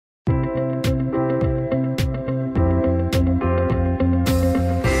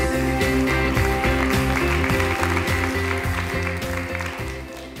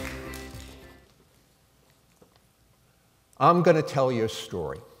I'm going to tell you a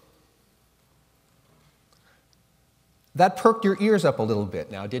story. That perked your ears up a little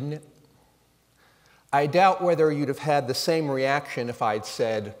bit now, didn't it? I doubt whether you'd have had the same reaction if I'd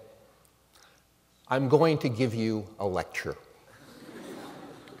said, I'm going to give you a lecture.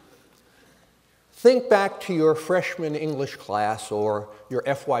 Think back to your freshman English class or your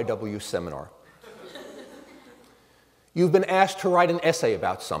FYW seminar. You've been asked to write an essay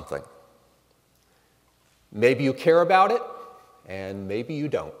about something. Maybe you care about it, and maybe you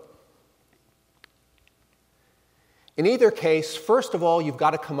don't. In either case, first of all, you've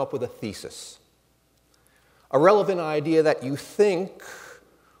got to come up with a thesis. A relevant idea that you think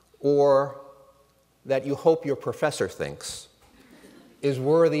or that you hope your professor thinks is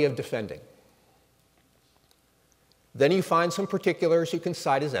worthy of defending. Then you find some particulars you can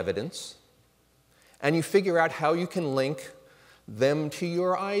cite as evidence, and you figure out how you can link them to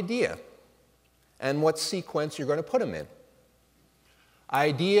your idea and what sequence you're going to put them in.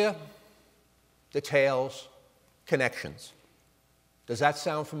 Idea, details, connections. Does that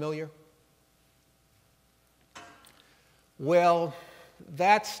sound familiar? Well,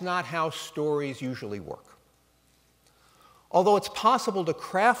 that's not how stories usually work. Although it's possible to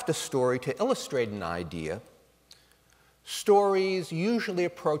craft a story to illustrate an idea, stories usually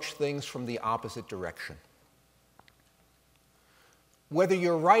approach things from the opposite direction. Whether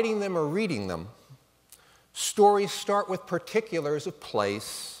you're writing them or reading them, stories start with particulars of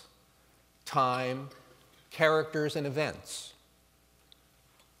place, time, characters, and events.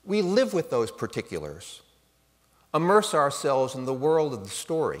 We live with those particulars, immerse ourselves in the world of the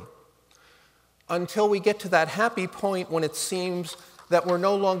story, until we get to that happy point when it seems that we're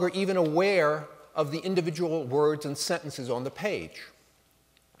no longer even aware of the individual words and sentences on the page.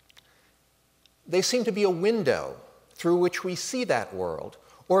 They seem to be a window through which we see that world,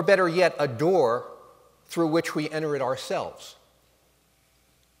 or better yet, a door through which we enter it ourselves.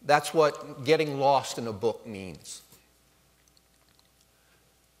 That's what getting lost in a book means.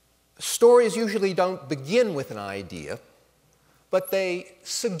 Stories usually don't begin with an idea, but they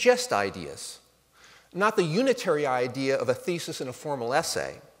suggest ideas. Not the unitary idea of a thesis in a formal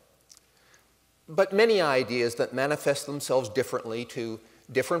essay, but many ideas that manifest themselves differently to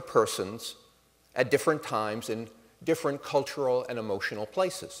different persons at different times in different cultural and emotional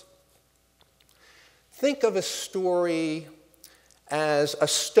places. Think of a story as a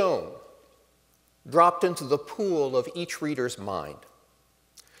stone dropped into the pool of each reader's mind,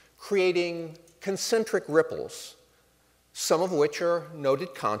 creating concentric ripples, some of which are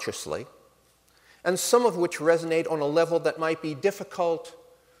noted consciously, and some of which resonate on a level that might be difficult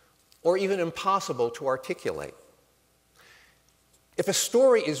or even impossible to articulate. If a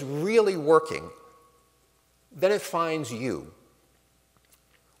story is really working, then it finds you,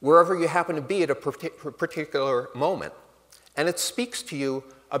 wherever you happen to be at a particular moment, and it speaks to you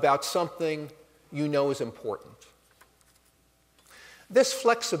about something you know is important. This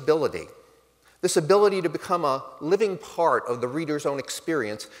flexibility, this ability to become a living part of the reader's own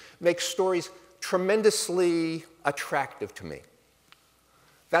experience, makes stories tremendously attractive to me.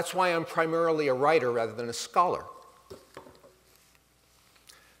 That's why I'm primarily a writer rather than a scholar.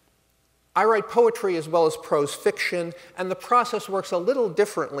 I write poetry as well as prose fiction, and the process works a little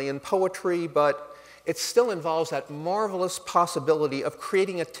differently in poetry, but it still involves that marvelous possibility of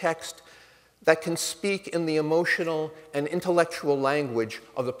creating a text that can speak in the emotional and intellectual language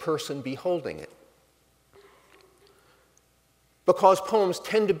of the person beholding it. Because poems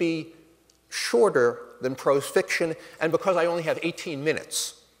tend to be shorter than prose fiction, and because I only have 18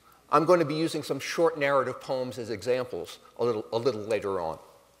 minutes, I'm going to be using some short narrative poems as examples a little later on.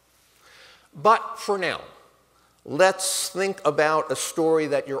 But for now, let's think about a story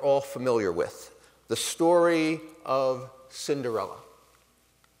that you're all familiar with, the story of Cinderella.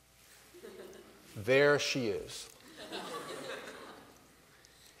 There she is.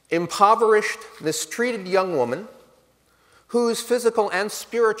 Impoverished, mistreated young woman whose physical and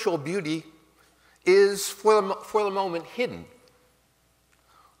spiritual beauty is, for the moment, hidden,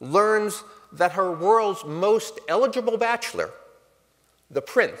 learns that her world's most eligible bachelor, the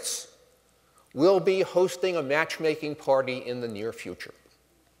prince, will be hosting a matchmaking party in the near future.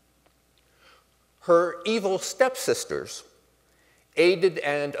 Her evil stepsisters, aided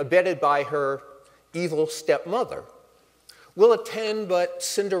and abetted by her evil stepmother, will attend, but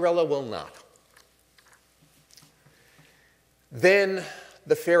Cinderella will not. Then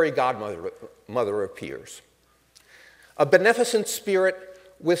the fairy godmother appears, a beneficent spirit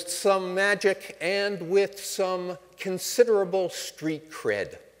with some magic and with some considerable street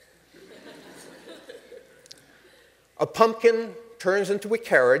cred. A pumpkin turns into a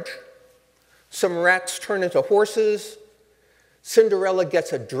carriage, some rats turn into horses, Cinderella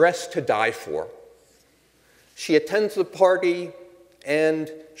gets a dress to die for. She attends the party,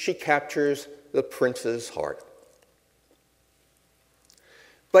 and she captures the prince's heart.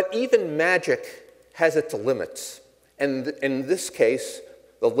 But even magic has its limits, and in this case,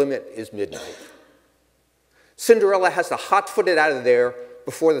 the limit is midnight. Cinderella has to hot-foot it out of there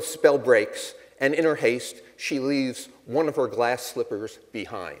before the spell breaks, and in her haste, she leaves one of her glass slippers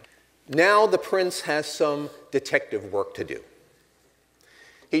behind. Now the prince has some detective work to do.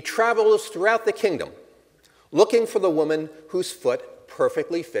 He travels throughout the kingdom, looking for the woman whose foot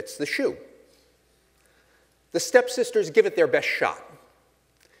perfectly fits the shoe. The stepsisters give it their best shot,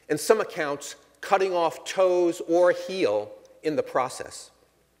 in some accounts, cutting off toes or heel in the process.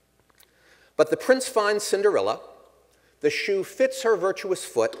 But the prince finds Cinderella, the shoe fits her virtuous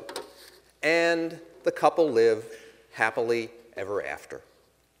foot, and the couple live happily ever after.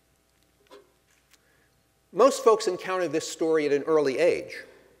 Most folks encounter this story at an early age.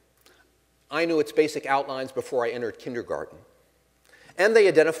 I knew its basic outlines before I entered kindergarten. And they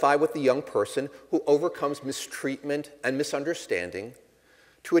identify with the young person who overcomes mistreatment and misunderstanding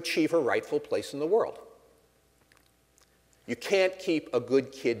to achieve her rightful place in the world. You can't keep a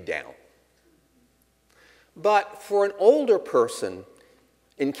good kid down. But for an older person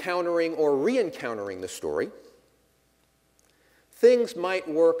encountering or re-encountering the story, things might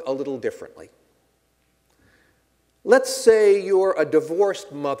work a little differently. Let's say you're a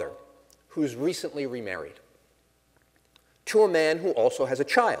divorced mother who's recently remarried to a man who also has a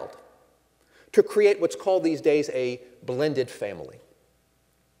child, to create what's called these days a blended family.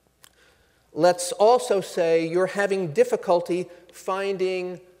 Let's also say you're having difficulty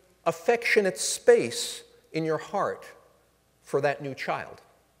finding affectionate space in your heart for that new child.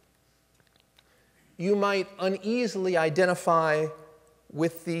 You might uneasily identify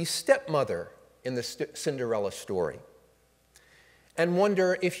with the stepmother in the Cinderella story and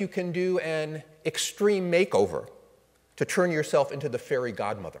wonder if you can do an extreme makeover to turn yourself into the fairy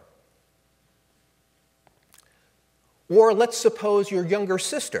godmother. Or let's suppose your younger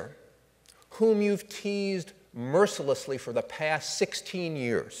sister, whom you've teased mercilessly for the past 16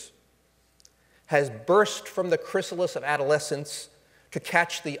 years, has burst from the chrysalis of adolescence to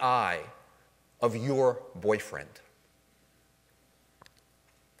catch the eye of your boyfriend.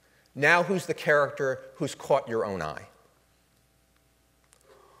 Now who's the character who's caught your own eye?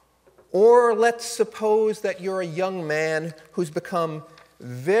 Or let's suppose that you're a young man who's become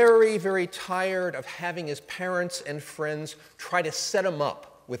very, very tired of having his parents and friends try to set him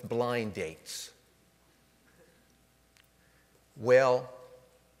up with blind dates. Well,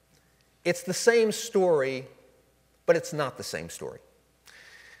 it's the same story, but it's not the same story.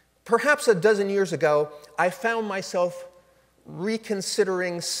 Perhaps a dozen years ago, I found myself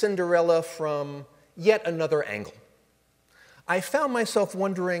reconsidering Cinderella from yet another angle. I found myself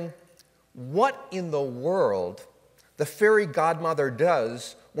wondering what in the world the fairy godmother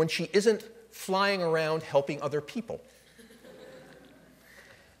does when she isn't flying around helping other people.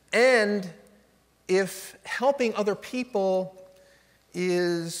 And if helping other people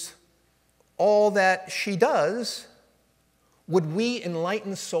is all that she does, would we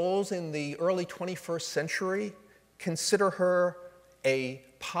enlightened souls in the early 21st century consider her a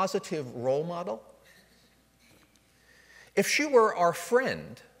positive role model? If she were our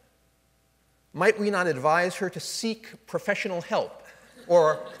friend, might we not advise her to seek professional help,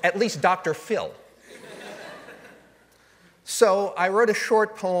 or at least Dr. Phil? So I wrote a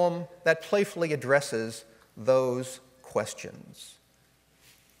short poem that playfully addresses those questions.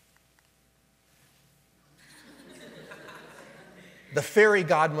 The Fairy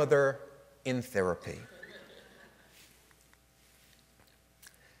Godmother in Therapy.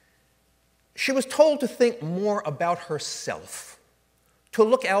 She was told to think more about herself, to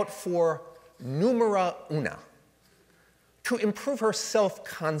look out for numera una, to improve her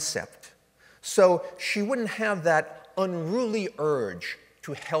self-concept, so she wouldn't have that unruly urge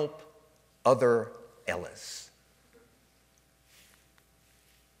to help other Ellas.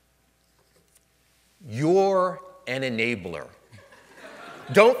 You're an enabler.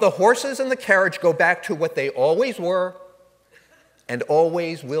 Don't the horses and the carriage go back to what they always were and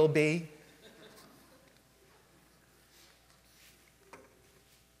always will be?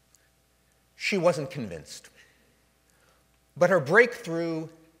 She wasn't convinced. But her breakthrough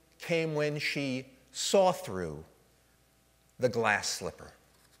came when she saw through the glass slipper.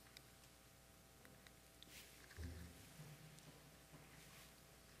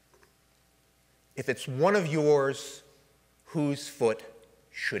 If it's one of yours, whose foot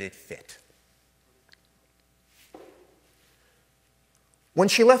should it fit? When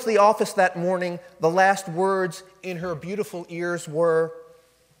she left the office that morning, the last words in her beautiful ears were,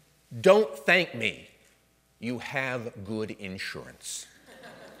 "Don't thank me. You have good insurance."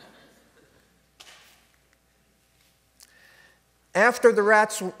 After the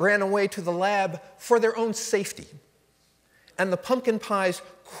rats ran away to the lab for their own safety, and the pumpkin pies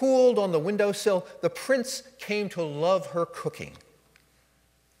cooled on the windowsill, the prince came to love her cooking.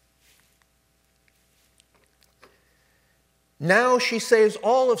 Now she saves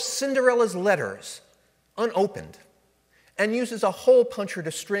all of Cinderella's letters unopened and uses a hole puncher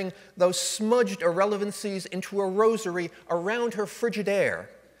to string those smudged irrelevancies into a rosary around her Frigidaire,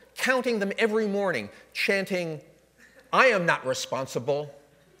 counting them every morning, chanting, "I am not responsible.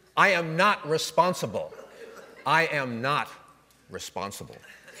 I am not responsible. I am not responsible."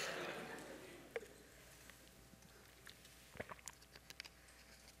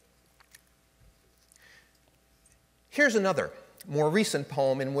 Here's another, more recent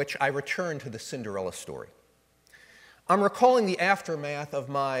poem in which I return to the Cinderella story. I'm recalling the aftermath of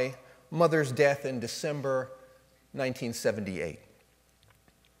my mother's death in December 1978.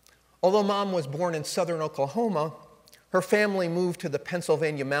 Although Mom was born in southern Oklahoma, her family moved to the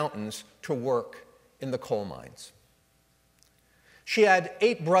Pennsylvania mountains to work in the coal mines. She had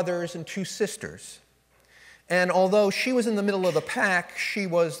 8 brothers and 2 sisters, and although she was in the middle of the pack, she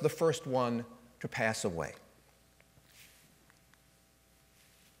was the first one to pass away.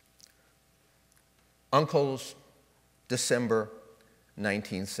 Uncles, December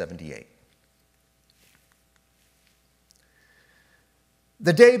 1978.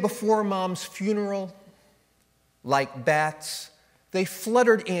 The day before Mom's funeral, like bats, they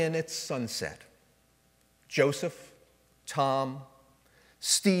fluttered in at sunset. Joseph, Tom,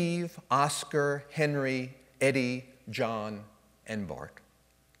 Steve, Oscar, Henry, Eddie, John, and Bart.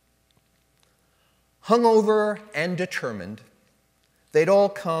 Hungover and determined, they'd all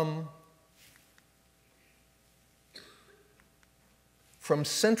come from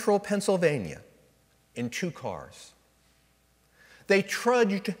central Pennsylvania in 2 cars. They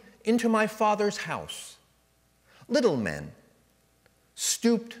trudged into my father's house, little men,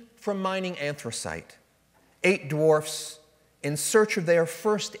 stooped from mining anthracite, 8 dwarfs in search of their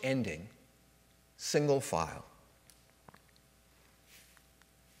first ending, single file.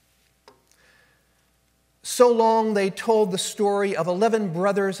 So long they told the story of 11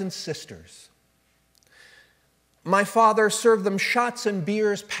 brothers and sisters. My father served them shots and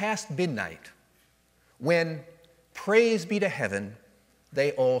beers past midnight when, praise be to heaven,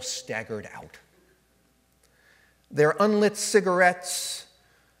 they all staggered out. Their unlit cigarettes,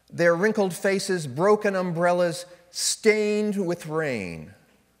 their wrinkled faces, broken umbrellas, stained with rain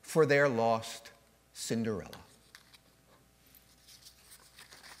for their lost Cinderella.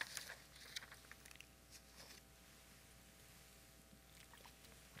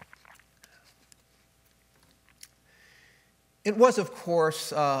 It was, of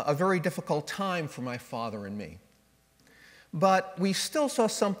course, a very difficult time for my father and me. But we still saw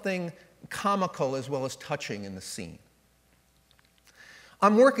something comical as well as touching in the scene.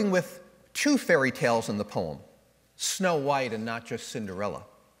 I'm working with 2 fairy tales in the poem, Snow White and not just Cinderella.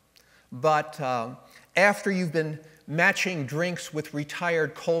 But after you've been matching drinks with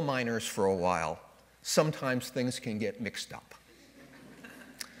retired coal miners for a while, sometimes things can get mixed up.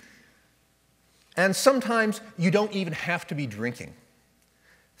 And sometimes you don't even have to be drinking.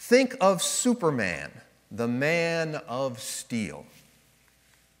 Think of Superman, the Man of Steel.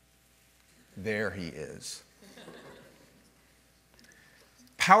 There he is.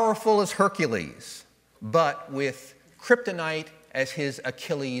 Powerful as Hercules, but with kryptonite as his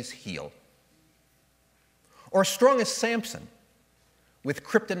Achilles heel. Or strong as Samson, with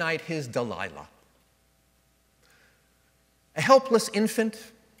kryptonite his Delilah. A helpless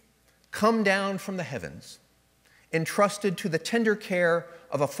infant come down from the heavens, entrusted to the tender care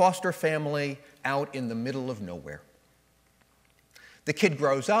of a foster family out in the middle of nowhere. The kid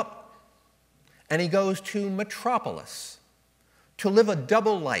grows up, and he goes to Metropolis to live a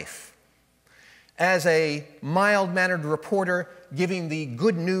double life as a mild-mannered reporter giving the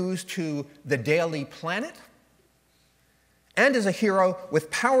good news to the Daily Planet, and as a hero with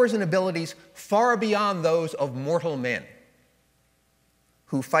powers and abilities far beyond those of mortal men,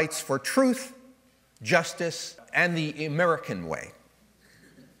 who fights for truth, justice, and the American way.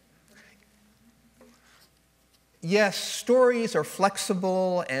 Yes, stories are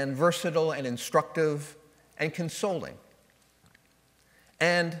flexible and versatile and instructive and consoling.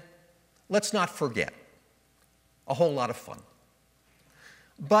 And let's not forget, a whole lot of fun.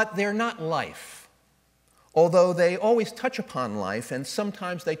 But they're not life, although they always touch upon life, and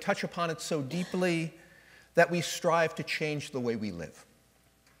sometimes they touch upon it so deeply that we strive to change the way we live.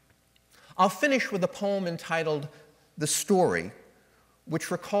 I'll finish with a poem entitled "The Story,"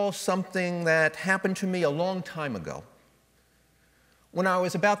 which recalls something that happened to me a long time ago, when I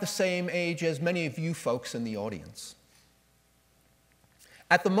was about the same age as many of you folks in the audience.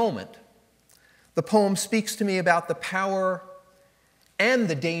 At the moment, the poem speaks to me about the power and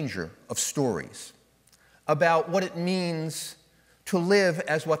the danger of stories, about what it means to live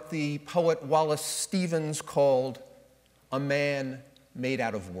as what the poet Wallace Stevens called a man made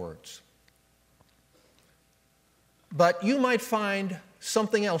out of words. But you might find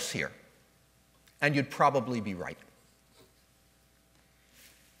something else here, and you'd probably be right.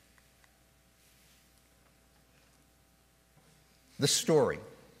 The story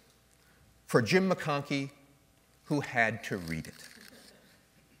for Jim McConkey, who had to read it.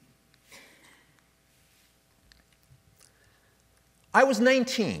 I was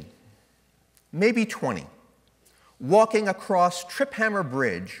 19, maybe 20, walking across Triphammer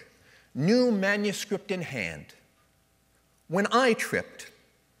Bridge, new manuscript in hand, when I tripped,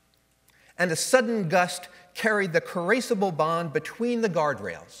 and a sudden gust carried the corrosible bond between the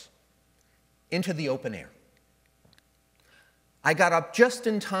guardrails into the open air. I got up just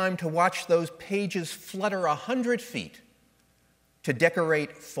in time to watch those pages flutter 100 feet to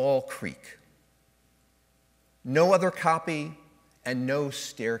decorate Fall Creek. No other copy and no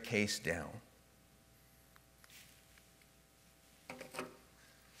staircase down.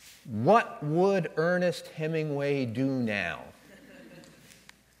 What would Ernest Hemingway do now?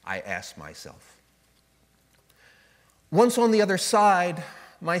 I asked myself. Once on the other side,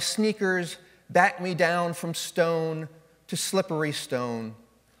 my sneakers backed me down from stone to slippery stone,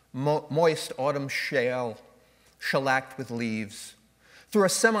 moist autumn shale, shellacked with leaves, through a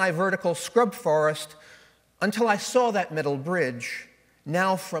semi-vertical scrub forest until I saw that metal bridge,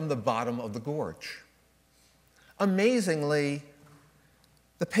 now from the bottom of the gorge. Amazingly,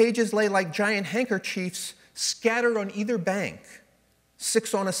 the pages lay like giant handkerchiefs scattered on either bank,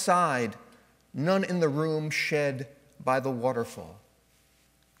 6 on a side, none in the room shed by the waterfall.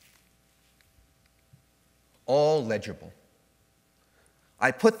 All legible. I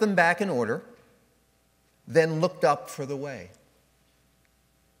put them back in order, then looked up for the way.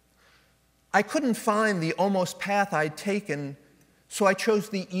 I couldn't find the almost path I'd taken, so I chose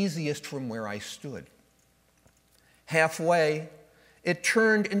the easiest from where I stood. Halfway, it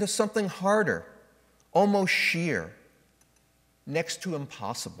turned into something harder, almost sheer, next to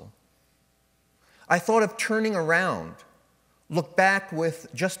impossible. I thought of turning around, looked back with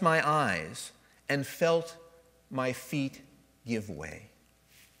just my eyes, and felt my feet give way.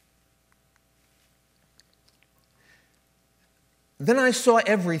 Then I saw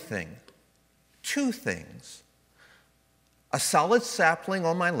everything, 2 things, a solid sapling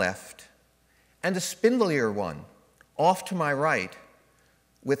on my left and a spindlier one off to my right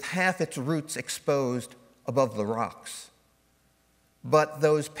with half its roots exposed above the rocks. But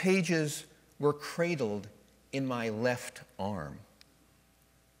those pages were cradled in my left arm.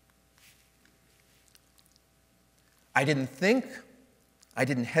 I didn't think, I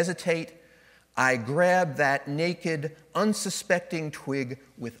didn't hesitate. I grabbed that naked, unsuspecting twig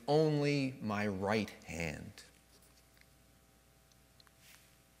with only my right hand.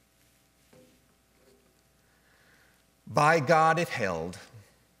 By God, it held,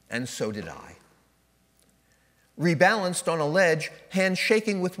 and so did I. Rebalanced on a ledge, hand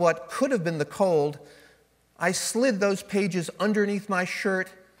shaking with what could have been the cold, I slid those pages underneath my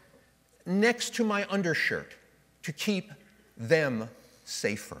shirt, next to my undershirt, to keep them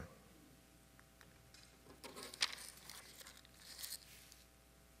safer.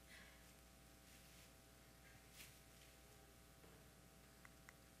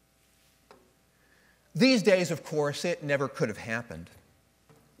 These days, of course, it never could have happened.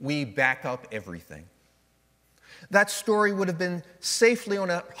 We back up everything. That story would have been safely on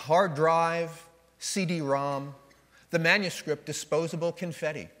a hard drive, CD-ROM, the manuscript disposable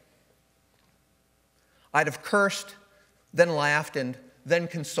confetti. I'd have cursed, then laughed, and then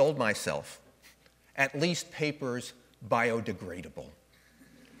consoled myself. At least paper's biodegradable.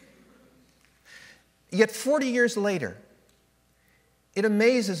 Yet 40 years later, it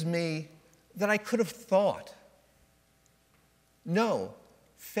amazes me that I could have thought, no,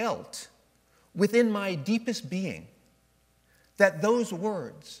 felt, within my deepest being, that those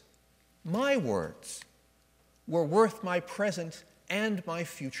words, my words, were worth my present and my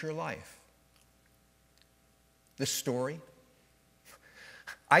future life. The story,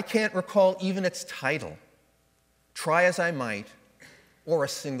 I can't recall even its title, try as I might, or a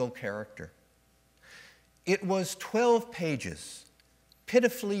single character. It was 12 pages,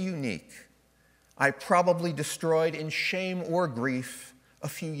 pitifully unique. I probably destroyed in shame or grief a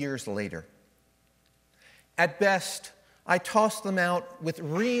few years later. At best, I toss them out with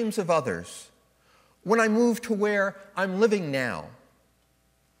reams of others when I move to where I'm living now,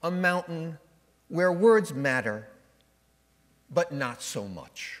 a mountain where words matter, but not so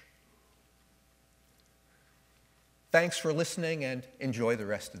much. Thanks for listening, and enjoy the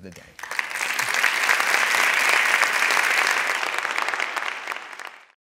rest of the day.